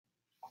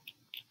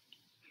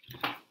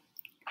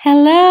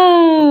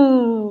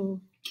Hello!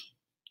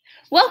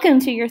 Welcome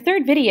to your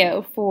third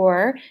video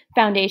for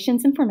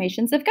Foundations and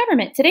Formations of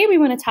Government. Today we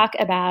want to talk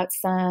about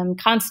some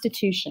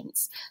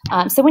constitutions.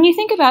 So when you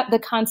think about the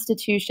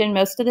Constitution,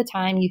 most of the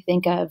time you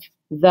think of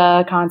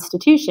the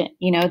Constitution,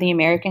 the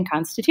American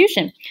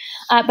Constitution.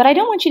 But I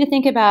don't want you to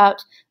think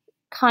about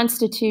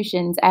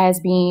constitutions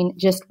as being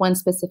just one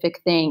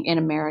specific thing in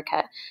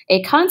America.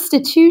 A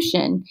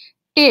constitution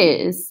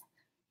is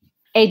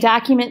a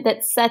document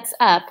that sets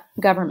up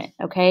government,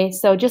 okay?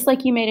 So just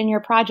like you made in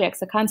your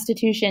projects, a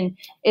constitution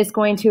is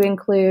going to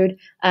include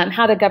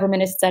how the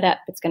government is set up.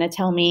 It's going to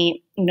tell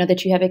me,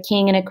 that you have a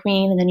king and a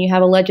queen, and then you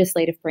have a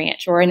legislative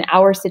branch. Or in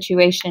our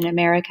situation in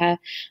America,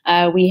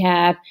 we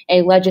have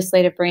a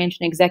legislative branch,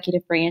 an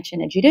executive branch,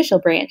 and a judicial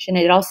branch. And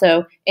it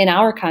also, in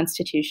our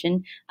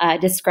Constitution,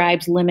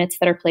 describes limits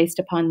that are placed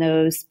upon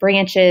those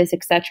branches,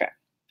 etc.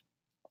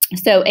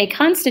 So a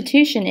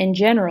constitution in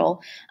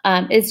general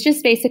is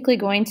just basically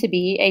going to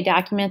be a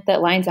document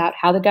that lines out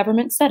how the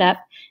government's set up.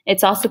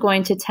 It's also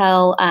going to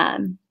tell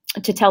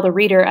the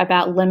reader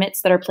about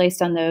limits that are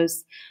placed on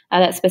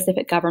that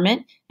specific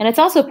government. And it's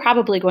also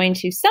probably going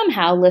to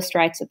somehow list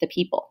rights of the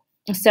people.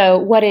 So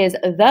what is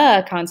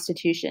the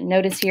Constitution?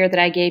 Notice here that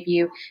I gave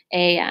you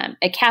a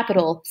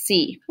capital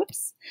C.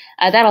 Whoops.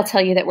 That'll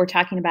tell you that we're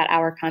talking about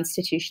our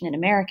Constitution in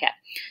America.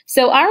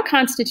 So our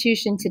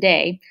Constitution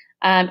today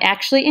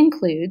actually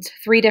includes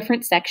three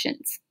different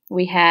sections.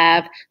 We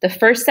have the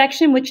first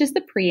section, which is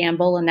the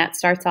preamble, and that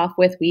starts off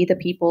with "we the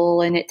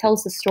people," and it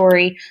tells the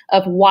story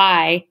of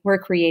why we're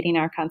creating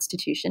our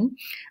Constitution.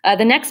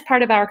 The next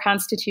part of our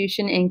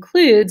Constitution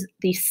includes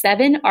the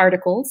 7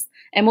 articles,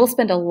 and we'll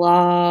spend a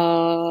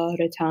lot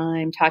of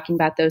time talking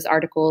about those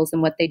articles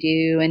and what they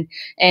do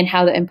and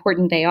how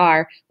important they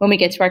are when we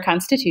get to our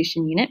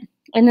Constitution unit.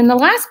 And then the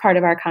last part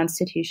of our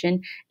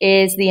Constitution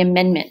is the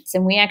amendments.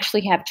 And we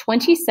actually have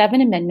 27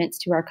 amendments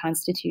to our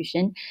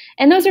Constitution.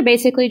 And those are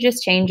basically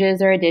just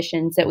changes or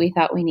additions that we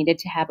thought we needed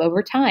to have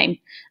over time.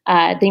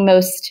 The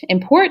most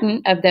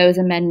important of those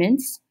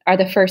amendments are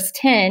the first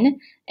 10,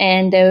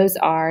 and those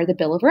are the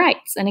Bill of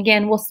Rights. And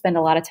again, we'll spend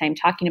a lot of time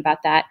talking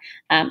about that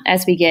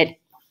as we get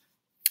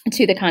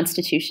to the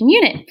Constitution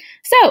unit.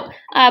 So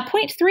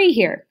point 3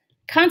 here,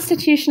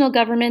 constitutional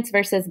governments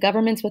versus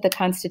governments with a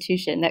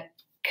constitution. That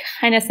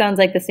kind of sounds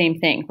like the same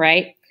thing,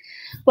 right?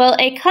 Well,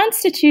 a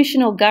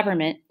constitutional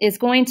government is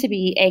going to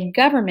be a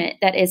government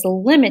that is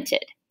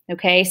limited,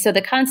 okay? So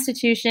the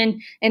Constitution,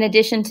 in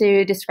addition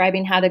to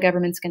describing how the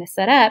government's going to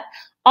set up,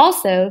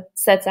 also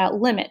sets out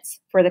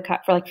limits for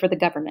the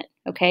government,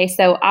 okay?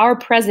 So our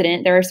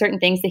president, there are certain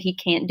things that he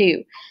can't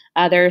do.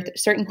 There are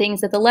certain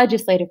things that the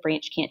legislative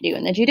branch can't do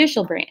and the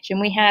judicial branch.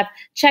 And we have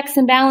checks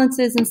and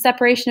balances and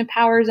separation of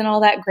powers and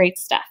all that great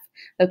stuff,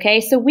 okay?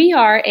 So we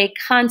are a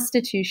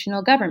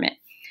constitutional government.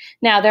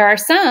 Now, there are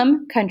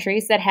some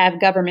countries that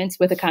have governments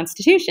with a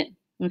constitution,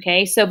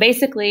 okay? So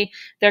basically,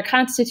 their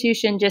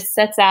constitution just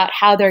sets out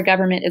how their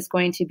government is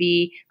going to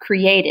be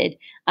created.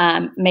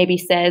 Maybe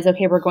says,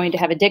 okay, we're going to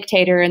have a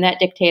dictator, and that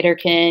dictator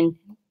can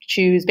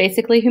choose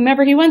basically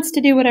whomever he wants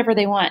to do whatever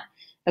they want,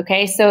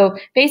 okay? So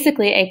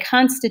basically, a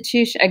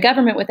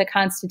government with a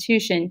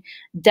constitution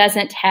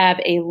doesn't have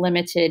a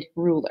limited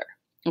ruler,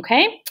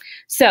 okay?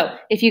 So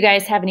if you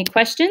guys have any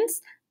questions,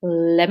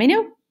 let me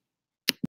know.